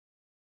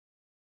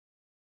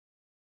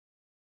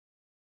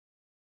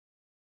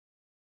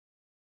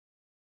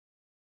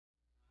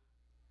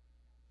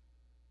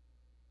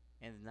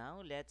And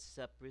now let's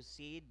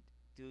proceed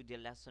to the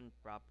lesson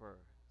proper.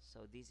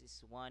 So this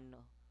is one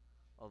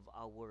of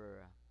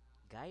our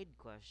guide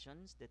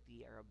questions that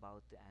we are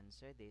about to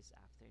answer this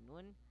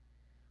afternoon.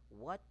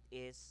 What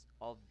is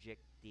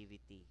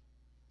objectivity?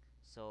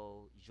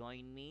 So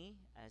join me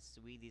as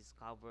we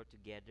discover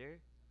together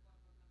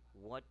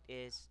what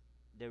is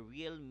the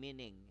real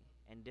meaning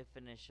and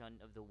definition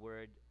of the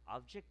word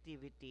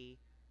objectivity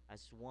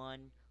as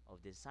one of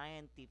the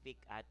scientific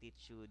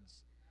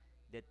attitudes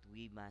that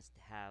we must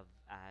have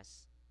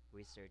as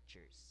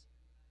researchers.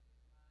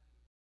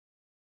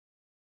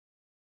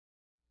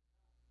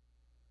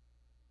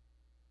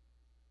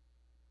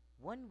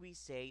 When we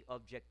say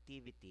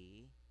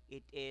objectivity,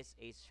 it is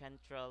a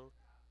central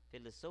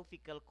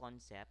philosophical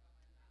concept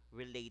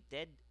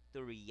related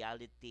to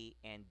reality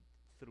and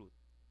truth,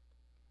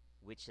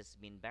 which has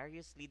been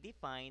variously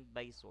defined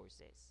by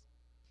sources.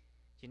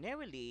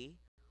 Generally,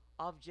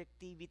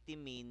 objectivity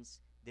means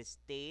the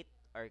state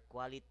or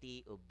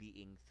quality of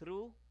being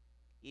true,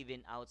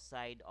 even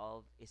outside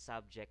of a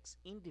subject's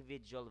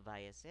individual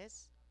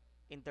biases,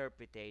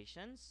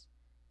 interpretations,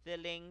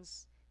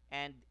 feelings,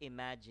 and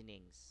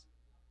imaginings.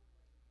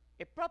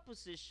 A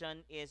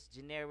proposition is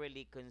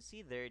generally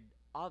considered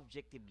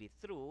objectively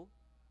true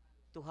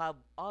to have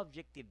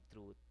objective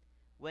truth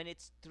when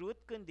its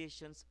truth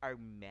conditions are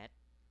met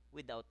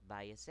without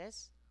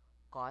biases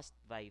caused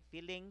by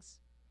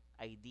feelings,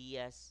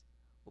 ideas,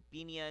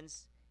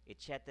 opinions,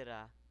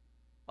 etc.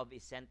 of a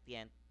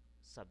sentient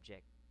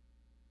subject.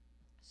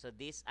 So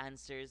this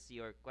answers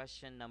your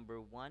question number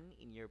 1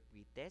 in your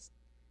pretest.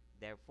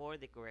 Therefore,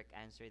 the correct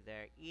answer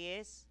there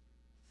is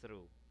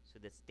true. So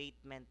the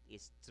statement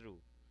is true.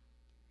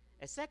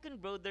 A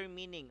second broader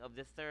meaning of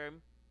the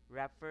term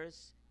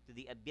refers to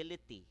the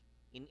ability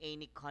in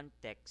any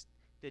context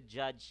to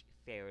judge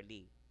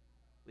fairly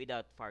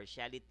without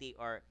partiality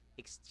or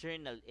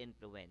external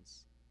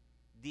influence.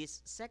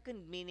 This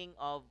second meaning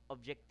of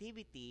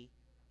objectivity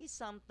is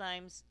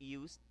sometimes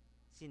used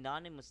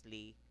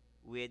synonymously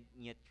with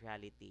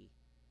neutrality.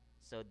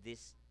 So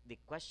this the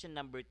question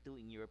number 2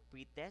 in your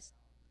pretest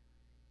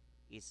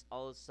is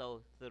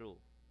also true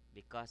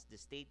because the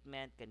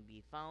statement can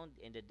be found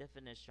in the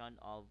definition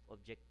of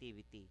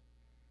objectivity.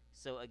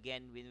 So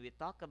again, when we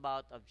talk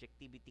about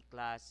objectivity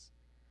class,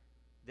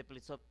 the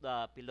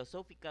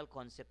philosophical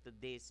concept of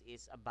this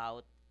is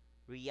about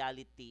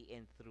reality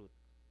and truth.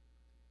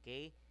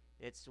 Okay,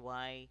 that's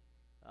why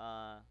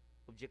uh,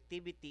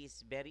 objectivity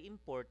is very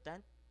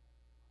important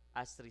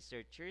as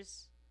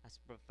researchers, as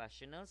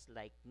professionals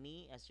like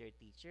me as your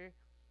teacher,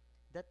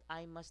 that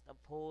I must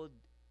uphold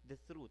the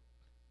truth.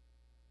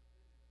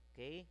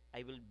 Okay,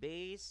 I will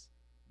base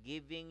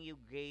giving you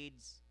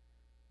grades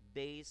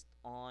based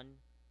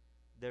on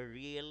the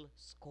real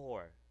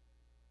score.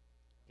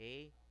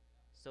 Okay,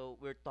 so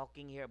we're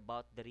talking here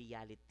about the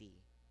reality.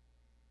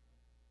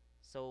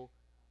 So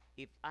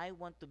if I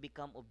want to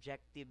become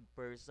objective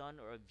person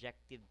or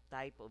objective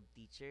type of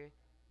teacher,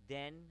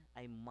 then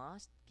I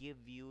must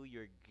give you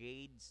your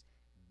grades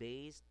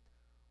based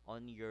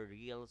on your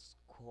real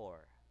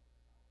score.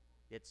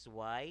 That's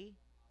why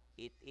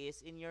it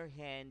is in your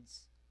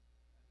hands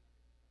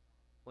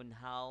on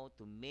how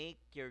to make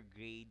your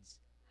grades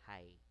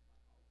high.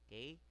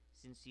 Okay?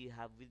 Since you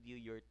have with you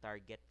your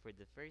target for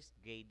the first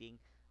grading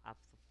up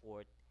to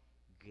fourth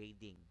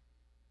grading.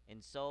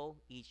 And so,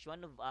 each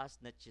one of us,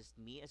 not just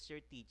me as your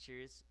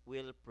teachers,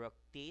 will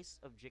practice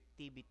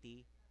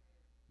objectivity,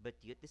 but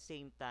you at the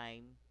same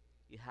time,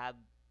 you have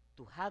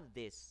to have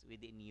this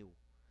within you.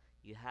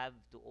 You have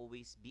to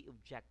always be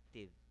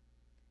objective.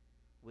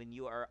 When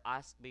you are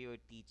asked by your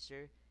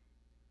teacher,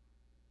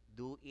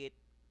 do it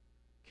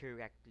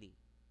correctly,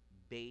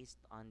 based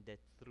on the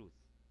truth.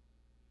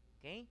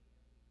 Okay?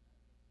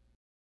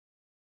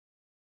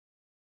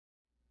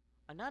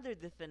 Another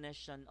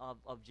definition of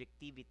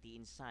objectivity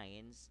in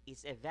science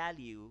is a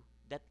value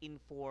that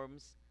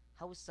informs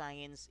how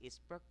science is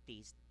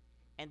practiced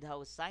and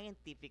how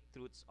scientific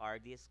truths are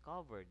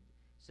discovered.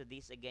 So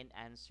this again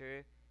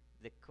answer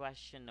the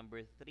question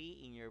number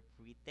 3 in your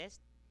pretest,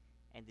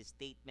 and the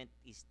statement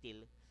is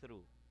still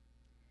true.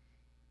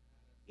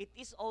 It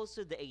is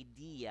also the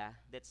idea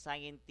that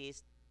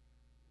scientists,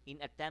 in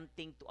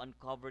attempting to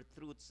uncover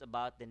truths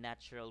about the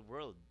natural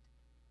world,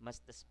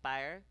 must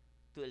aspire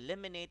to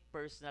eliminate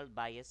personal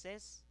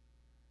biases,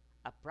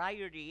 a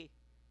priority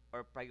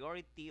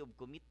of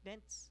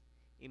commitments,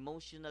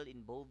 emotional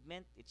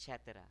involvement,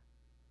 etc.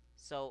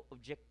 So,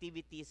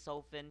 objectivity is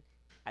often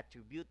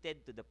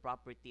attributed to the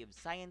property of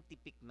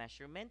scientific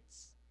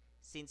measurements,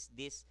 since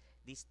this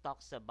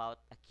talks about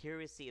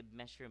accuracy of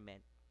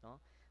measurement. No?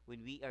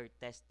 When we are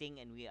testing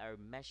and we are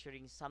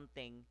measuring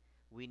something,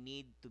 we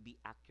need to be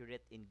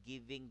accurate in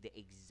giving the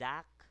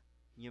exact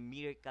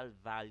numerical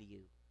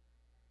value,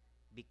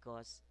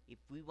 because if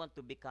we want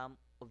to become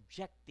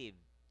objective,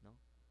 no,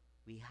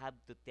 we have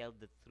to tell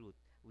the truth.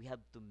 We have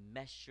to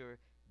measure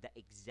the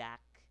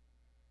exact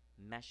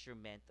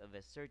measurement of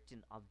a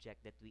certain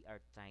object that we are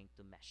trying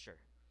to measure.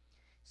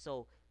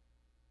 So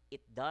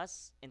it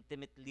does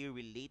intimately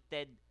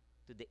related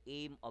to the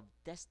aim of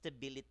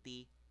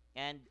testability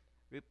and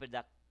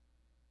reproduc-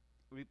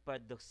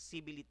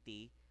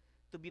 reproducibility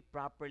to be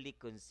properly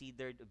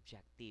considered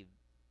objective.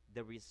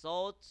 The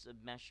results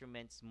of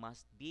measurements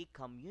must be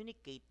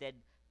communicated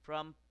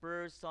from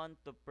person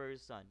to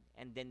person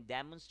and then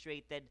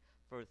demonstrated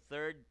for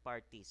third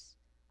parties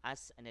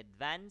as an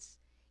advance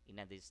in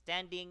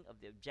understanding of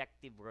the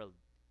objective world.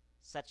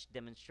 Such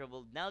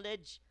demonstrable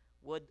knowledge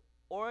would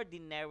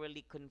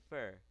ordinarily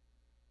confer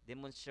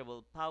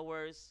demonstrable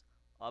powers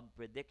of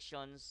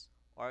predictions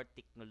or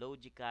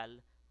technological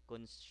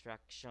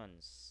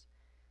constructions.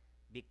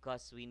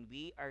 Because when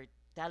we are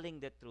telling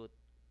the truth,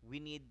 we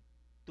need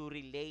to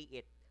relay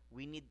it,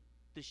 we need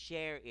to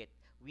share it,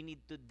 we need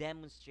to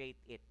demonstrate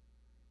it.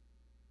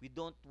 We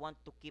don't want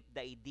to keep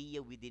the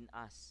idea within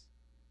us.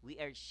 We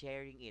are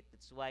sharing it.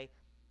 That's why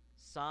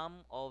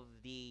some of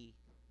the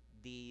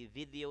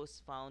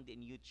videos found in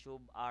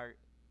YouTube are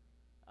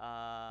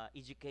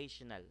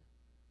educational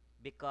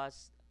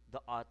because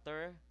the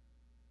author,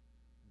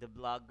 the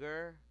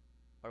blogger,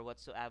 or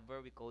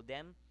whatsoever we call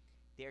them,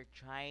 they are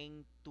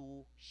trying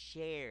to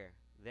share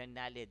their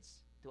knowledge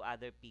to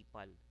other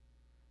people.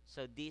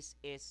 So this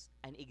is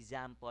an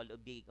example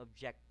of being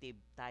objective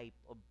type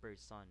of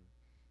person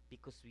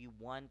because we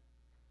want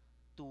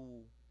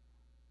to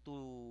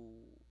to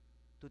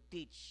to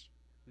teach,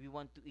 we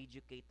want to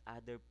educate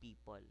other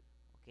people.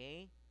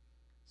 Okay?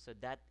 So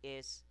that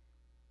is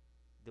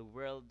the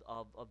world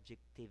of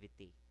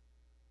objectivity.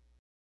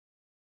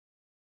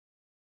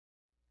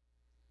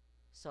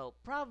 So,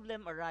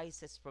 problem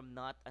arises from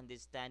not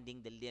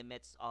understanding the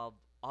limits of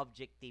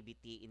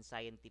objectivity in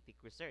scientific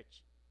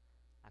research.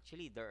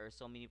 Actually, there are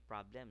so many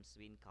problems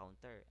we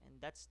encounter, and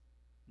that's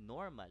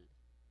normal,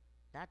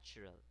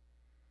 natural.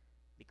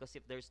 Because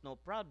if there's no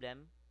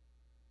problem,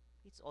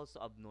 it's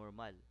also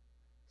abnormal.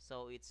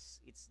 So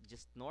it's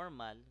just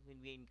normal when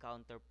we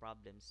encounter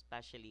problems,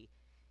 especially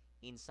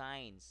in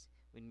science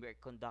when we're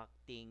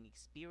conducting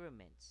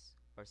experiments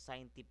or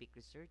scientific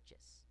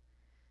researches.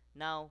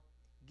 Now,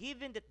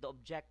 given that the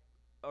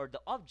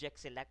object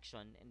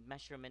selection and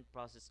measurement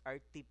process are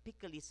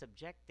typically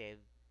subjective,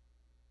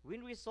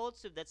 when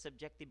results of that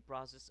subjective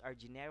process are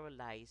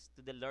generalized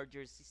to the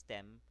larger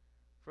system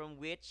from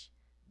which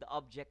the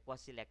object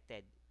was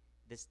selected,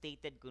 the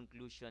stated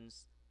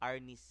conclusions are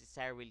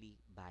necessarily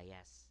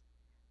biased.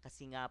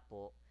 Kasi nga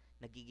po,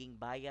 nagiging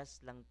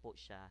bias lang po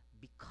siya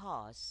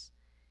because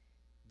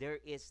there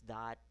is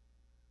that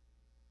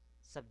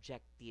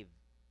subjective,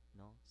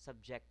 no,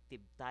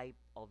 subjective type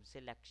of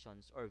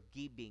selections or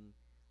giving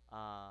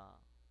uh,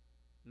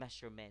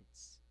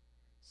 measurements.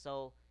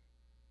 So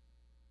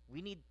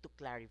we need to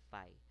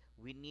clarify,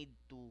 we need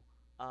to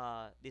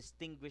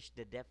distinguish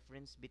the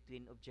difference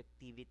between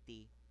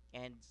objectivity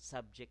and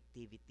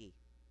subjectivity,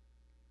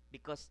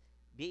 because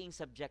being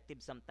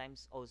subjective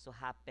sometimes also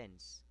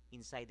happens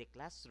inside the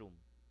classroom.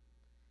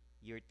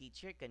 Your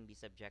teacher can be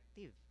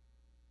subjective,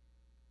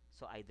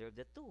 so either of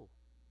the two,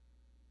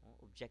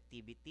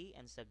 objectivity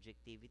and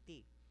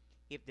subjectivity.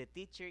 If the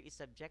teacher is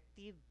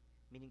subjective,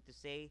 meaning to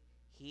say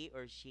he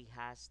or she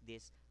has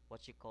this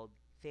what you call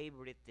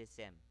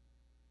favoritism.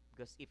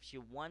 Because if she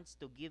wants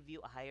to give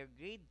you a higher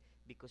grade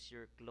because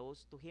you're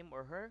close to him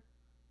or her,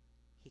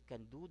 he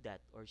can do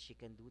that or she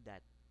can do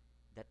that.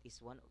 That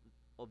is one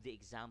of the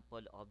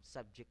example of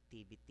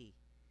subjectivity.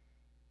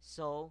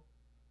 So,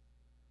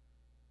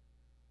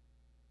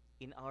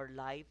 in our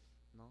life,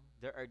 no,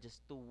 there are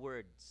just two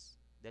words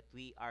that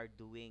we are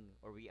doing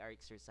or we are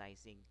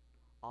exercising: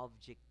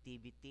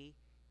 objectivity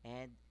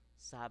and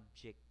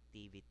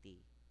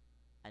subjectivity.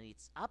 And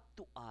it's up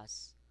to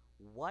us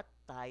what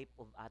type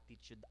of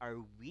attitude are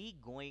we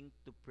going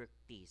to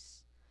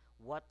practice?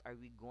 What are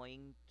we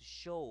going to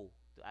show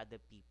to other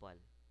people?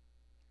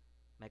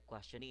 My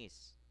question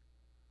is,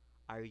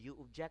 are you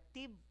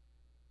objective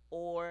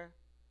or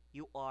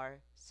you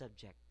are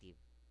subjective?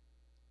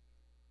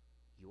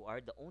 You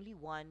are the only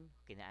one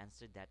who can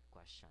answer that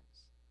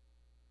questions.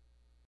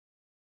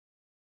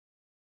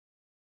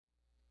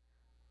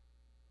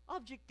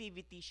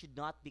 Objectivity should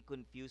not be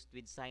confused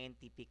with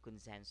scientific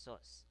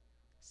consensus.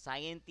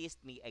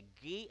 Scientists may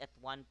agree at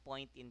one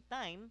point in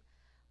time,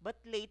 but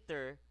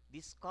later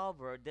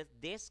discover that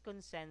this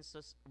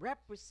consensus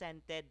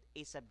represented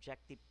a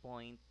subjective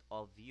point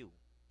of view.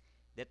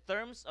 The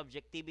terms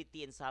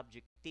objectivity and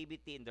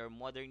subjectivity in their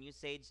modern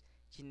usage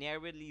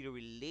generally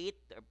relate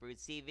to a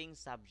perceiving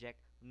subject,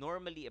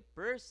 normally a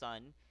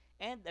person,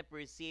 and a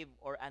perceived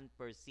or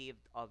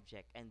unperceived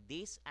object. And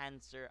these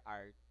answer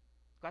are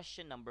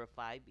question number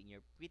 5 in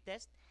your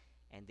pretest,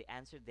 and the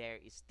answer there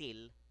is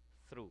still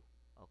true.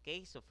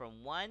 Okay, so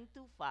from 1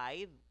 to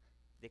 5,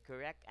 the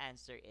correct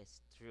answer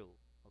is true.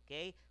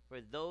 Okay, for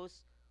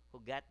those who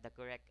got the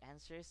correct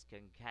answers,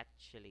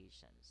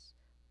 congratulations.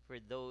 For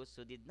those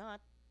who did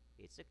not,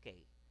 it's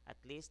okay. At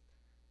least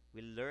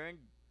we learned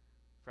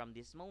from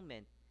this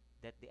moment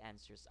that the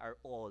answers are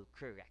all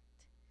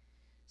correct.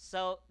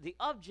 So the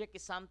object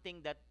is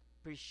something that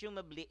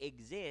presumably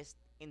exists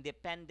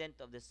independent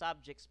of the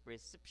subject's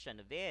perception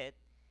of it,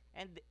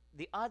 and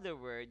the other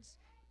words,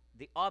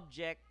 the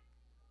object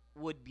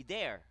would be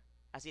there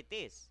as it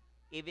is.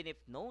 even if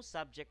no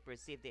subject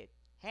perceived it.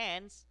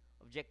 Hence,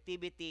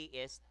 objectivity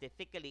is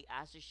typically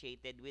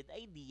associated with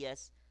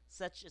ideas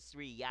such as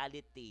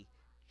reality,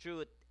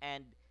 truth,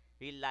 and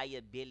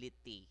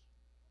reliability.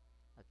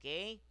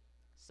 Okay?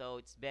 So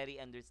it's very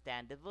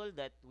understandable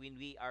that when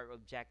we are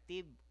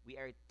objective, we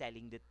are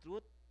telling the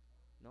truth,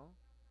 no?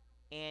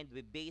 And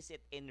we base it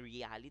in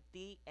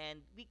reality,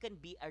 and we can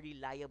be a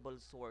reliable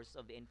source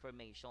of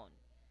information.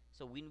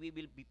 So when we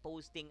will be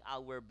posting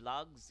our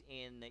blogs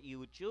in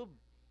YouTube,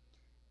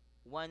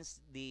 once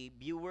the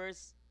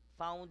viewers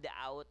found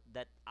out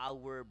that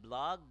our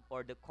blog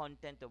or the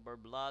content of our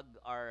blog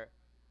are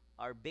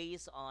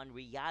based on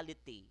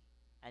reality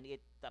and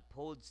it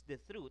upholds the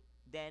truth,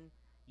 then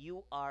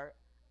you are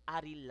a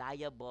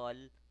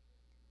reliable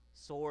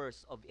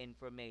source of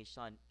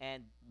information,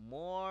 and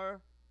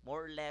more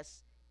or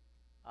less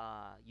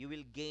you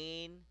will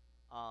gain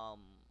um,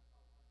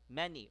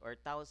 many or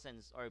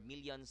thousands or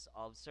millions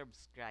of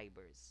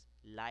subscribers,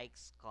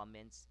 likes,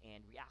 comments,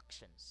 and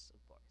reactions,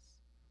 of course.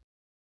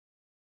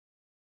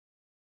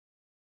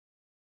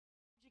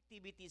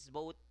 Objectivity is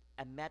both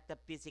a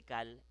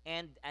metaphysical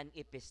and an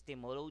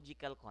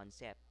epistemological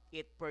concept.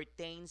 It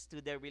pertains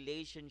to the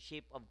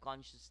relationship of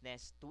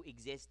consciousness to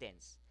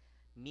existence.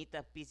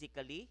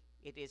 Metaphysically,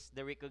 it is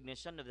the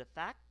recognition of the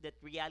fact that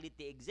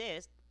reality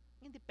exists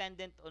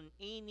independent on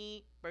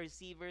any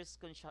perceiver's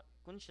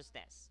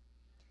consciousness.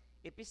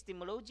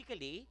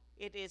 Epistemologically,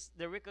 it is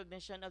the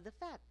recognition of the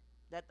fact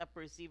that a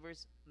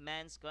perceiver's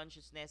man's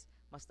consciousness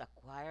must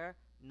acquire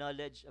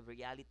knowledge of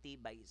reality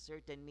by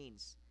certain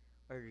means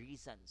or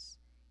reasons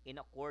in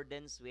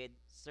accordance with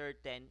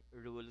certain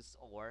rules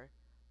or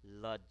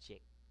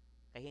logic.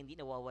 Kaya hindi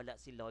nawawala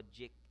si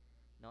logic,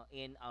 no,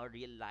 in our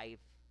real life.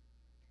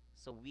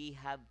 So we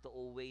have to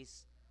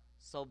always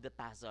solve the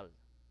puzzle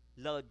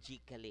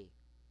logically.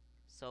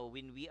 So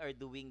when we are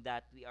doing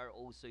that, we are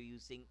also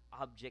using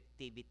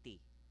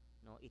objectivity.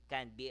 No, it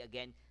can be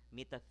again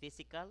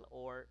metaphysical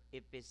or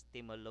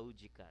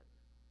epistemological.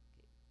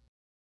 Okay.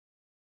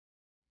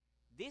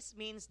 This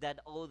means that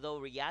although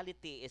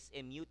reality is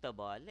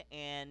immutable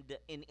and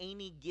in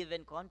any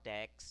given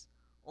context,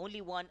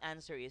 only one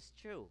answer is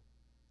true.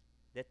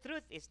 The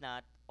truth is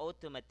not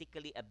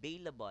automatically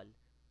available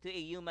to a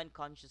human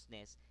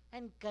consciousness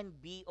and can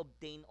be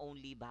obtained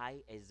only by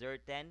a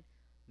certain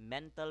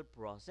mental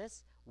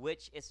process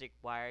which is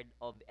required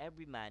of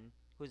every man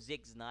who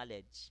seeks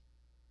knowledge.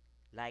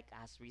 Like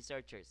as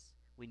researchers,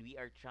 when we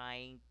are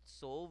trying to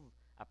solve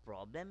a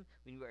problem,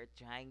 when we are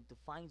trying to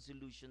find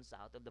solutions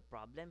out of the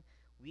problem,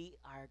 we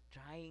are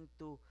trying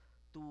to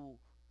to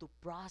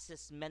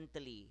process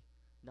mentally,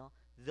 no,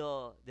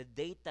 the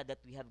data that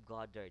we have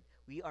gathered.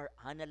 We are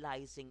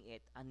analyzing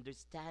it,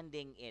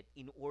 understanding it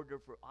in order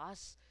for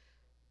us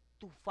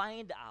to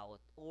find out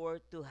or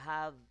to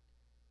have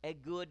a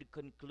good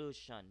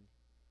conclusion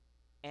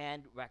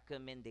and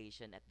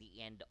recommendation at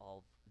the end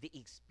of the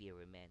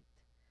experiment,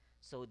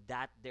 so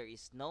that there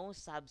is no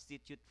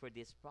substitute for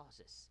this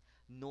process,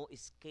 no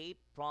escape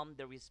from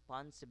the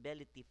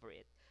responsibility for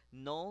it,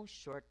 no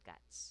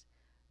shortcuts,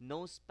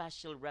 no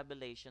special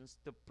revelations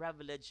to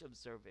privileged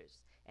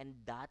observers, and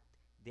that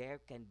there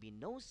can be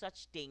no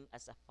such thing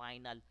as a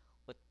final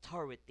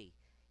authority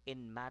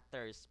in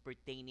matters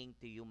pertaining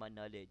to human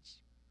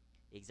knowledge.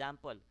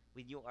 Example,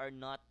 when you are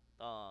not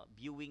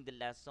viewing the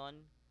lesson,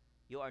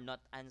 you are not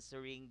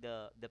answering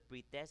the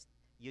pretest,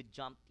 you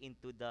jump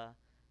into the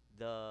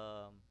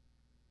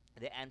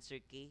the answer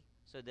key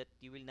so that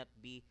you will not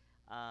be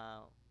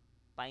uh,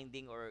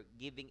 finding or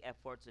giving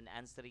efforts in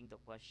answering the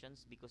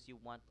questions because you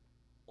want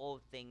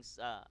all things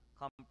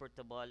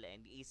comfortable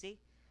and easy.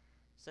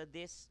 So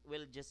this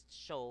will just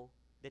show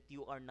that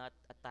you are not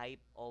a type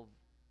of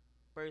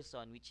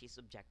person which is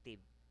objective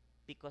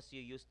because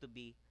you used to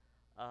be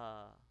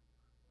uh,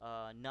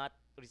 not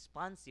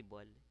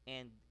responsible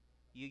and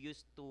you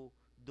used to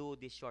do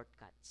the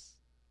shortcuts.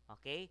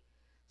 Okay?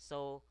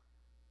 So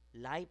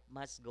life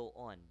must go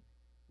on.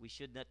 We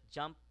should not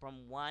jump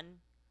from one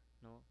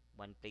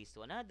place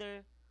to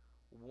another,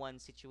 one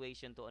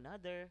situation to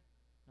another.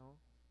 No,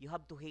 you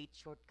have to hate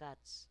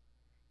shortcuts.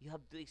 You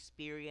have to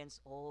experience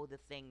all the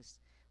things,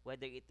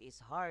 whether it is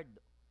hard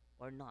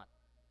or not.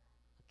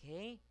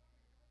 Okay,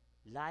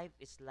 life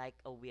is like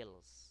a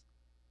wheels.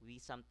 We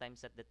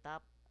sometimes at the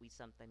top, we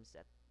sometimes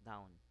at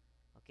down.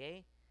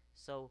 Okay,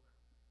 so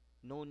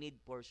no need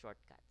for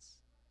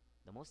shortcuts.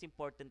 The most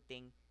important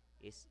thing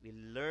is we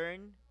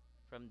learn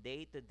from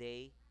day to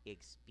day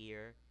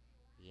experience.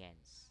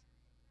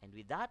 And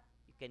with that,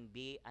 you can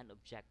be an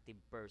objective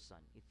person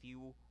if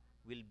you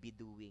will be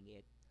doing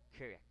it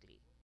correctly.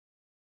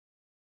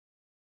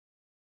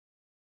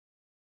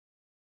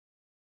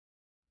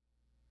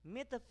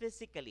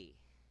 Metaphysically,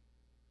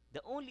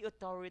 the only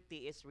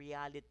authority is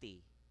reality.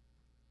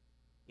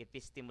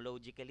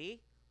 Epistemologically,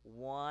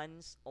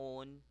 one's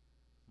own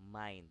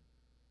mind.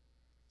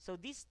 So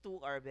these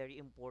two are very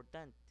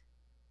important.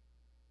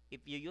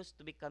 If you used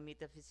to become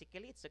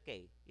metaphysically, it's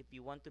okay. If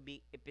you want to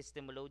be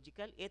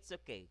epistemological, it's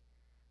okay.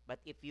 But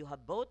if you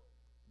have both,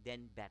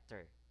 then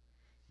better.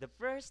 The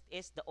first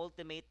is the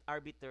ultimate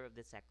arbiter of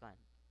the second.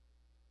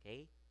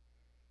 Okay?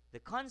 The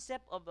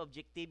concept of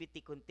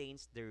objectivity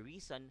contains the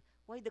reason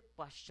why the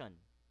question,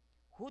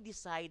 who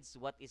decides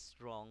what is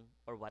wrong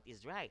or what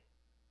is right?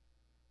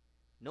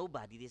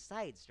 Nobody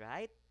decides,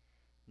 right?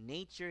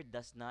 Nature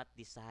does not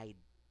decide,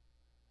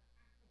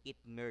 it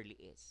merely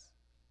is.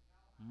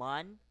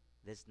 Man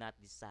does not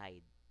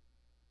decide.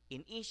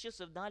 In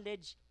issues of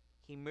knowledge,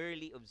 he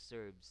merely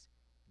observes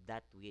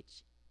that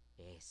which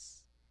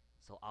is.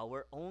 So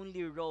our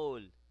only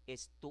role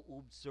is to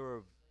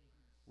observe.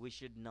 We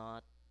should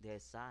not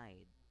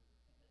decide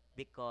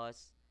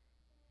because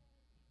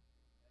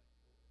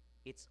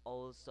it's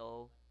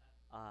also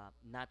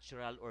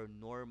natural or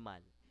normal.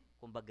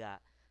 Kumbaga,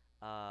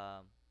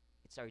 uh,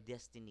 it's our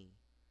destiny.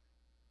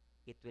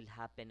 It will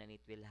happen and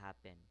it will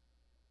happen.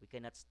 We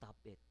cannot stop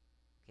it.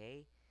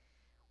 Okay?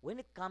 When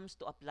it comes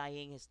to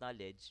applying his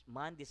knowledge,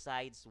 man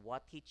decides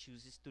what he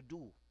chooses to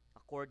do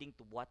according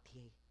to what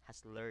he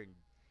has learned.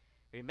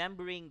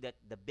 Remembering that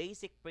the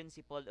basic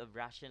principle of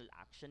rational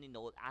action in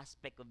all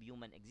aspect of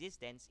human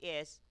existence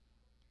is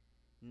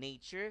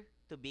nature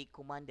to be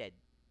commanded,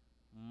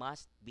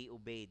 must be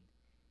obeyed.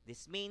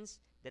 This means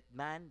that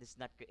man does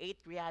not create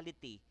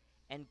reality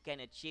and can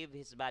achieve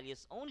his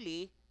values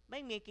only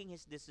by making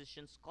his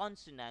decisions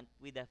consonant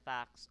with the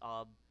facts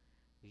of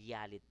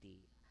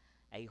reality.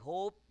 I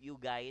hope you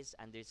guys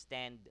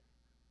understand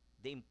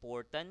the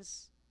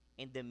importance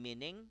and the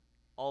meaning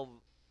of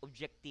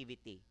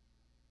objectivity.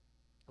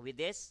 With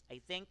this,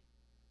 I think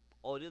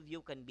all of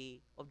you can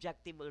be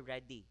objective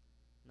already.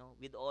 No,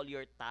 with all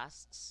your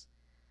tasks,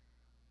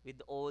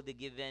 with all the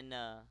given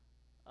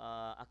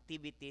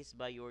activities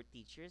by your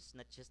teachers,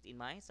 not just in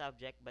my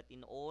subject, but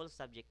in all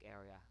subject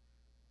area.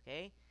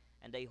 Okay?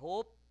 And I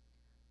hope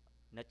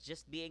not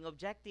just being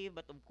objective,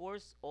 but of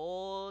course,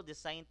 all the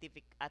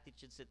scientific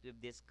attitudes that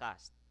we've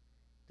discussed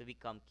to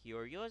become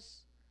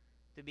curious,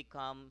 to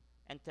become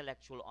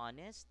intellectual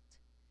honest,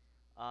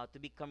 to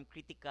become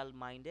critical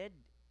minded,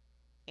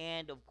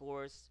 and of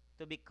course,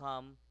 to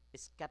become a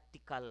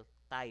skeptical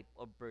type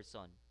of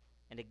person.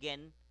 And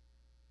again,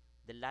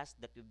 the last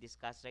that we've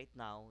discussed right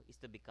now is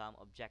to become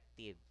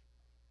objective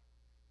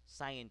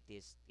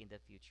scientist in the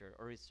future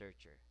or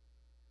researcher.